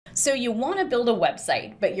So you want to build a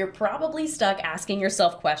website, but you're probably stuck asking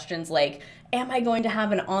yourself questions like, am I going to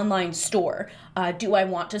have an online store? Do I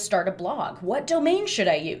want to start a blog? What domain should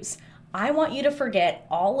I use? I want you to forget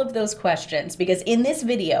all of those questions because in this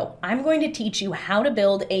video, I'm going to teach you how to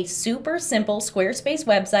build a super simple Squarespace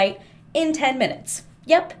website in 10 minutes.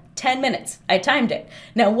 Yep, 10 minutes. I timed it.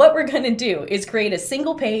 Now what we're going to do is create a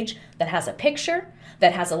single page that has a picture,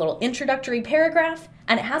 that has a little introductory paragraph,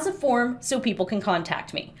 and it has a form so people can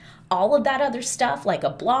contact me. All of that other stuff like a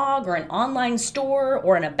blog or an online store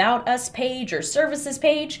or an About Us page or services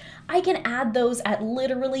page, I can add those at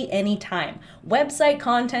literally any time. Website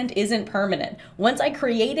content isn't permanent. Once I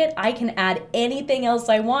create it, I can add anything else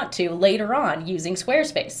I want to later on using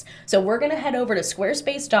Squarespace. So we're gonna head over to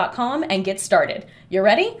squarespace.com and get started. You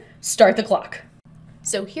ready? Start the clock.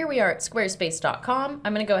 So here we are at squarespace.com.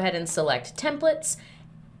 I'm gonna go ahead and select templates.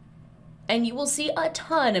 And you will see a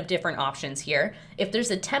ton of different options here. If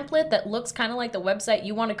there's a template that looks kind of like the website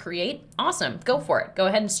you want to create, awesome, go for it. Go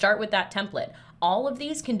ahead and start with that template. All of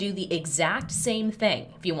these can do the exact same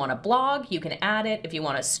thing. If you want a blog, you can add it. If you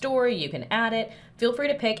want a story, you can add it. Feel free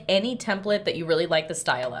to pick any template that you really like the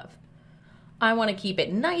style of. I want to keep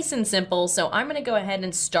it nice and simple, so I'm going to go ahead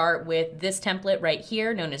and start with this template right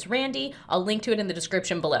here, known as Randy. I'll link to it in the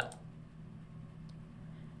description below.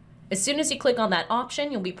 As soon as you click on that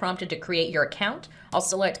option, you'll be prompted to create your account. I'll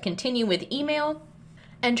select continue with email,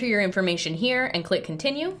 enter your information here and click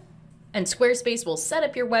continue. And Squarespace will set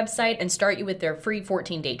up your website and start you with their free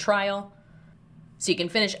 14-day trial so you can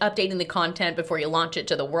finish updating the content before you launch it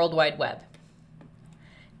to the World Wide Web.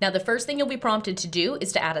 Now the first thing you'll be prompted to do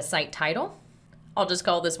is to add a site title. I'll just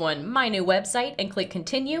call this one My New Website and click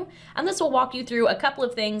continue. And this will walk you through a couple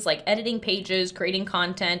of things like editing pages, creating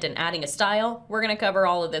content, and adding a style. We're gonna cover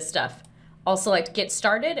all of this stuff. I'll select get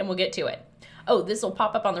started and we'll get to it. Oh, this will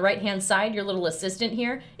pop up on the right-hand side, your little assistant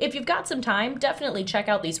here. If you've got some time, definitely check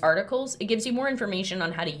out these articles. It gives you more information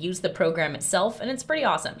on how to use the program itself, and it's pretty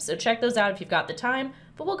awesome. So check those out if you've got the time,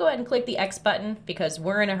 but we'll go ahead and click the X button because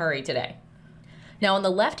we're in a hurry today. Now on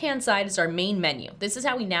the left-hand side is our main menu. This is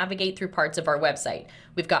how we navigate through parts of our website.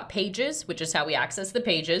 We've got pages, which is how we access the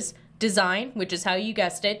pages, design, which is how you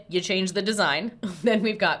guessed it, you change the design. Then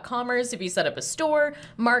we've got commerce if you set up a store,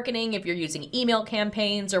 marketing if you're using email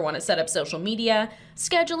campaigns or want to set up social media,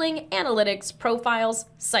 scheduling, analytics, profiles,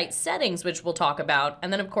 site settings, which we'll talk about,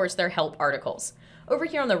 and then of course their help articles. Over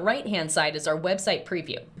here on the right-hand side is our website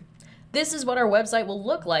preview. This is what our website will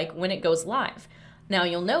look like when it goes live. Now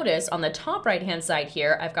you'll notice on the top right-hand side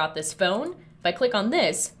here, I've got this phone. If I click on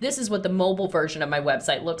this, this is what the mobile version of my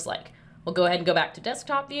website looks like. We'll go ahead and go back to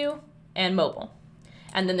desktop view and mobile.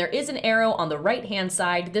 And then there is an arrow on the right-hand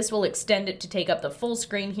side. This will extend it to take up the full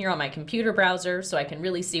screen here on my computer browser so I can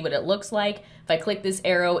really see what it looks like. If I click this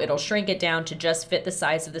arrow, it'll shrink it down to just fit the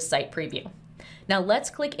size of the site preview. Now let's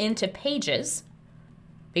click into pages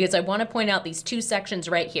because I want to point out these two sections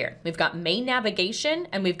right here. We've got main navigation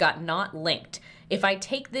and we've got not linked. If I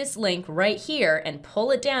take this link right here and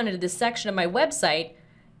pull it down into this section of my website,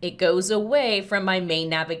 it goes away from my main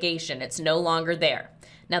navigation. It's no longer there.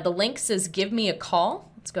 Now the link says give me a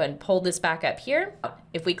call. Let's go ahead and pull this back up here.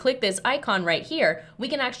 If we click this icon right here, we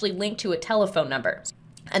can actually link to a telephone number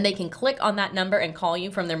and they can click on that number and call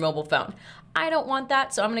you from their mobile phone. I don't want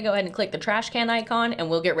that, so I'm gonna go ahead and click the trash can icon and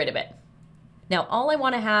we'll get rid of it. Now, all I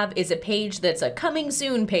want to have is a page that's a coming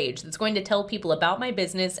soon page that's going to tell people about my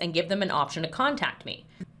business and give them an option to contact me.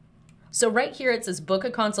 So right here it says book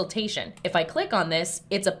a consultation. If I click on this,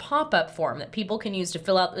 it's a pop-up form that people can use to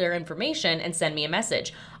fill out their information and send me a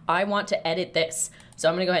message. I want to edit this. So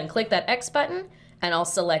I'm going to go ahead and click that X button and I'll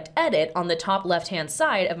select edit on the top left-hand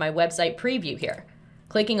side of my website preview here.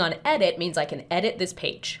 Clicking on edit means I can edit this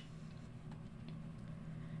page.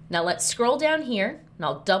 Now let's scroll down here and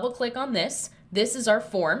I'll double click on this. This is our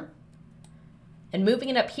form. And moving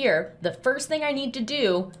it up here, the first thing I need to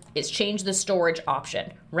do is change the storage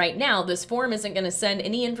option. Right now, this form isn't going to send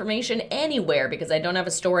any information anywhere because I don't have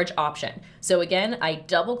a storage option. So again, I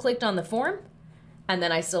double clicked on the form and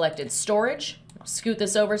then I selected storage. I'll scoot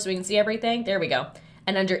this over so we can see everything. There we go.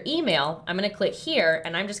 And under email, I'm going to click here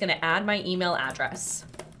and I'm just going to add my email address.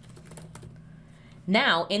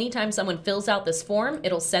 Now, anytime someone fills out this form,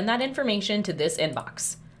 it'll send that information to this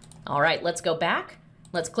inbox. All right, let's go back.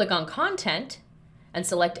 Let's click on content and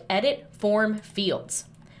select edit form fields.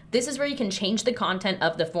 This is where you can change the content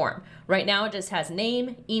of the form. Right now it just has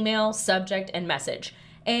name, email, subject, and message.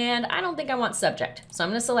 And I don't think I want subject. So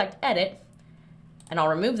I'm gonna select edit and I'll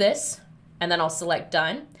remove this and then I'll select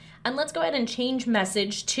done. And let's go ahead and change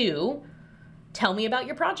message to tell me about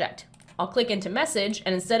your project. I'll click into message,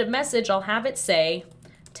 and instead of message, I'll have it say,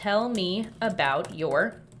 tell me about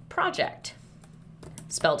your project.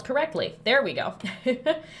 Spelled correctly. There we go.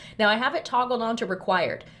 Now I have it toggled on to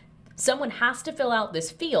required. Someone has to fill out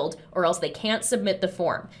this field or else they can't submit the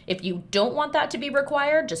form. If you don't want that to be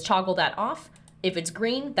required, just toggle that off. If it's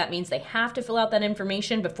green, that means they have to fill out that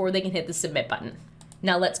information before they can hit the submit button.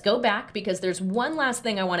 Now let's go back because there's one last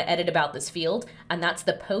thing I want to edit about this field, and that's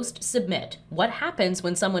the post submit. What happens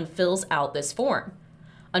when someone fills out this form?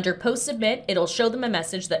 Under post submit, it'll show them a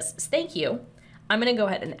message that says thank you. I'm going to go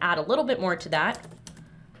ahead and add a little bit more to that.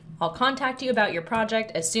 I'll contact you about your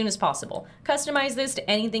project as soon as possible. Customize this to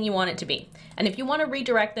anything you want it to be. And if you want to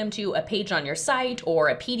redirect them to a page on your site or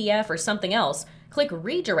a PDF or something else, click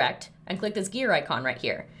redirect and click this gear icon right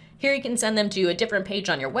here. Here you can send them to a different page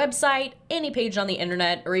on your website, any page on the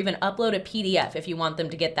internet, or even upload a PDF if you want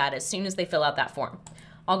them to get that as soon as they fill out that form.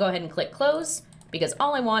 I'll go ahead and click close because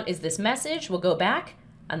all I want is this message will go back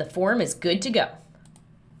and the form is good to go.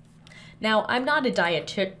 Now, I'm not a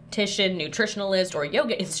dietitian, nutritionalist, or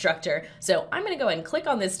yoga instructor, so I'm gonna go ahead and click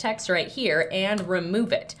on this text right here and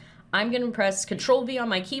remove it. I'm gonna press Control-V on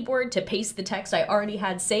my keyboard to paste the text I already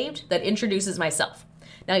had saved that introduces myself.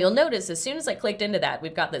 Now you'll notice as soon as I clicked into that,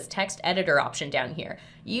 we've got this text editor option down here.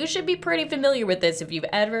 You should be pretty familiar with this if you've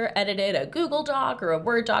ever edited a Google Doc or a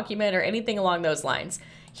Word document or anything along those lines.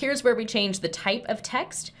 Here's where we change the type of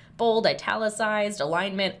text, bold, italicized,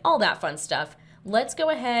 alignment, all that fun stuff. Let's go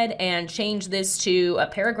ahead and change this to a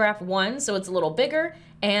paragraph 1 so it's a little bigger,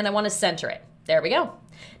 and I want to center it. There we go.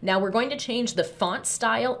 Now we're going to change the font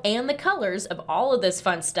style and the colors of all of this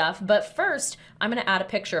fun stuff, but first I'm going to add a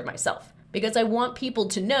picture of myself because I want people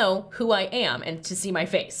to know who I am and to see my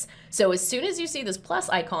face. So as soon as you see this plus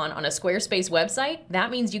icon on a Squarespace website, that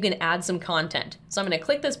means you can add some content. So I'm going to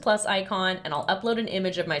click this plus icon and I'll upload an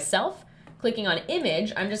image of myself. Clicking on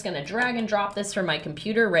image, I'm just gonna drag and drop this from my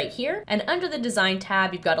computer right here. And under the design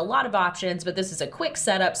tab, you've got a lot of options, but this is a quick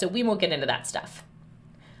setup, so we won't get into that stuff.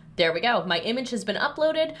 There we go. My image has been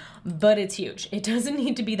uploaded, but it's huge. It doesn't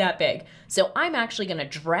need to be that big. So I'm actually gonna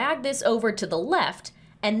drag this over to the left,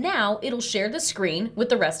 and now it'll share the screen with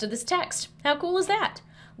the rest of this text. How cool is that?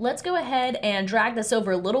 Let's go ahead and drag this over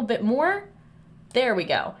a little bit more. There we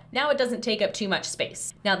go. Now it doesn't take up too much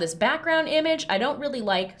space. Now this background image I don't really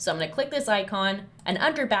like, so I'm gonna click this icon, and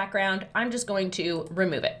under background, I'm just going to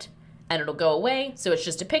remove it. And it'll go away, so it's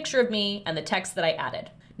just a picture of me and the text that I added.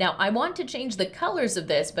 Now I want to change the colors of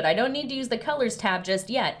this, but I don't need to use the colors tab just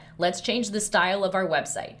yet. Let's change the style of our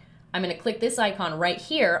website. I'm gonna click this icon right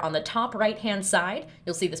here on the top right-hand side.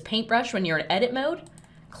 You'll see this paintbrush when you're in edit mode.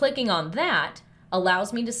 Clicking on that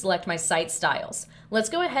allows me to select my site styles. Let's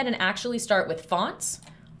go ahead and actually start with fonts.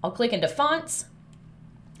 I'll click into fonts,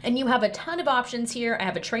 and you have a ton of options here. I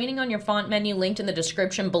have a training on your font menu linked in the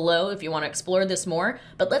description below if you want to explore this more,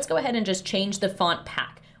 but let's go ahead and just change the font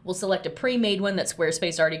pack. We'll select a pre-made one that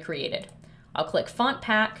Squarespace already created. I'll click font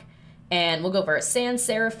pack, and we'll go for a sans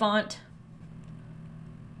serif font.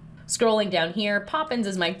 Scrolling down here, Poppins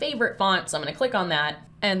is my favorite font, so I'm gonna click on that.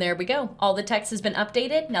 And there we go. All the text has been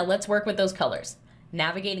updated. Now let's work with those colors.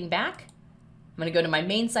 Navigating back, I'm gonna go to my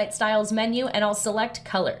main site styles menu and I'll select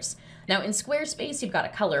colors. Now in Squarespace, you've got a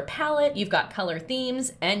color palette, you've got color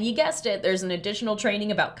themes, and you guessed it, there's an additional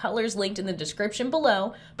training about colors linked in the description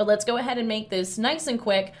below, but let's go ahead and make this nice and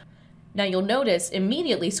quick. Now you'll notice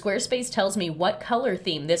immediately Squarespace tells me what color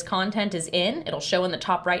theme this content is in. It'll show in the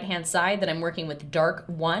top right-hand side that I'm working with dark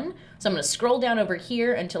 1. So I'm gonna scroll down over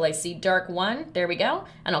here until I see dark 1, there we go,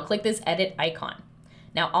 and I'll click this edit icon.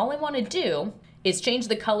 Now all I wanna do is change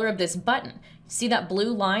the color of this button. See that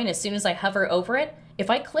blue line as soon as I hover over it? If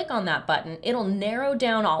I click on that button, it'll narrow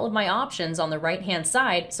down all of my options on the right-hand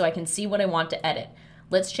side so I can see what I want to edit.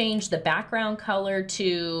 Let's change the background color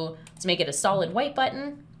to, let's make it a solid white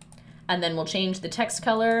button. And then we'll change the text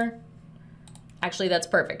color. Actually, that's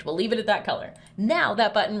perfect. We'll leave it at that color. Now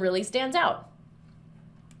that button really stands out.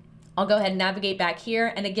 I'll go ahead and navigate back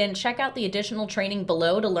here. And again, check out the additional training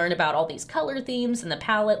below to learn about all these color themes and the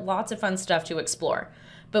palette. Lots of fun stuff to explore.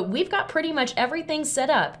 But we've got pretty much everything set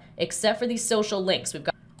up except for these social links.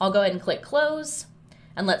 I'll go ahead and click close.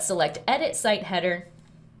 And let's select edit site header.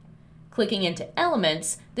 Clicking into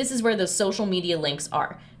elements, this is where the social media links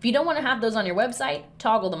are. If you don't want to have those on your website,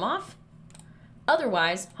 toggle them off.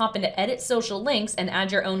 Otherwise, hop into edit social links and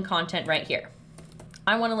add your own content right here.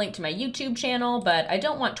 I want to link to my YouTube channel, but I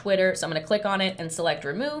don't want Twitter, so I'm going to click on it and select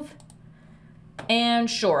remove. And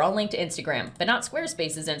sure, I'll link to Instagram, but not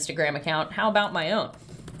Squarespace's Instagram account. How about my own?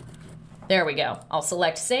 There we go. I'll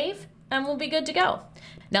select save and we'll be good to go.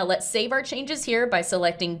 Now let's save our changes here by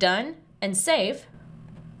selecting done and save.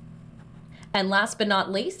 And last but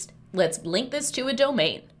not least, let's link this to a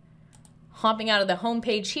domain. Hopping out of the home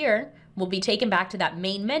page here, we'll be taken back to that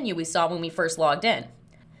main menu we saw when we first logged in.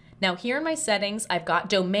 Now here in my settings, I've got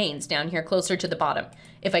domains down here closer to the bottom.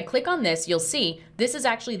 If I click on this, you'll see this is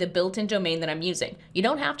actually the built-in domain that I'm using. You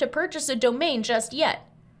don't have to purchase a domain just yet.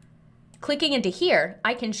 Clicking into here,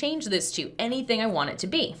 I can change this to anything I want it to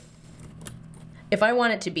be. If I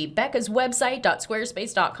want it to be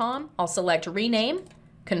beccaswebsite.squarespace.com, I'll select rename,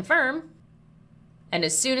 confirm, and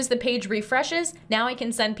as soon as the page refreshes, now I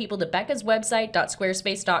can send people to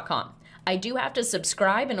beccaswebsite.squarespace.com. I do have to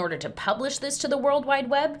subscribe in order to publish this to the World Wide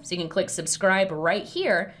Web, so you can click subscribe right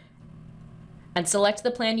here and select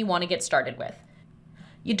the plan you want to get started with.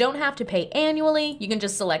 You don't have to pay annually, you can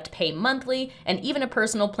just select pay monthly, and even a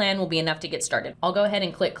personal plan will be enough to get started. I'll go ahead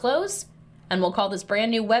and click close, and we'll call this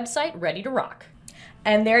brand new website ready to rock.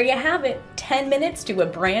 And there you have it, 10 minutes to a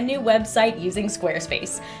brand new website using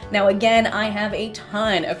Squarespace. Now again, I have a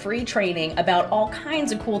ton of free training about all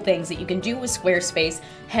kinds of cool things that you can do with Squarespace.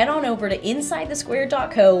 Head on over to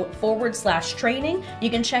insidethesquare.co/training. You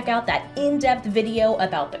can check out that in-depth video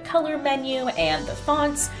about the color menu and the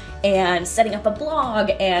fonts and setting up a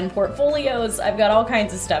blog and portfolios. I've got all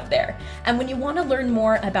kinds of stuff there. And when you want to learn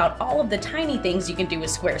more about all of the tiny things you can do with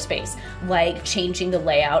Squarespace, like changing the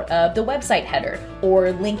layout of the website header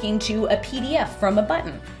or linking to a PDF from a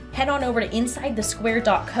button, head on over to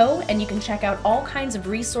insidethesquare.co and you can check out all kinds of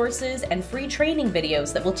resources and free training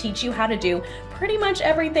videos that will teach you how to do pretty much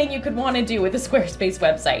everything you could want to do with a Squarespace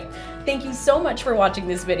website. Thank you so much for watching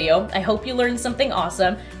this video. I hope you learned something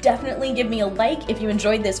awesome. Definitely give me a like if you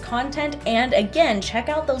enjoyed this content, and again, check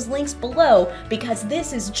out those links below because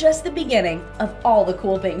this is just the beginning of all the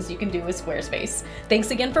cool things you can do with Squarespace. Thanks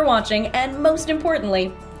again for watching, and most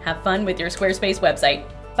importantly, have fun with your Squarespace website.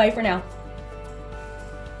 Bye for now.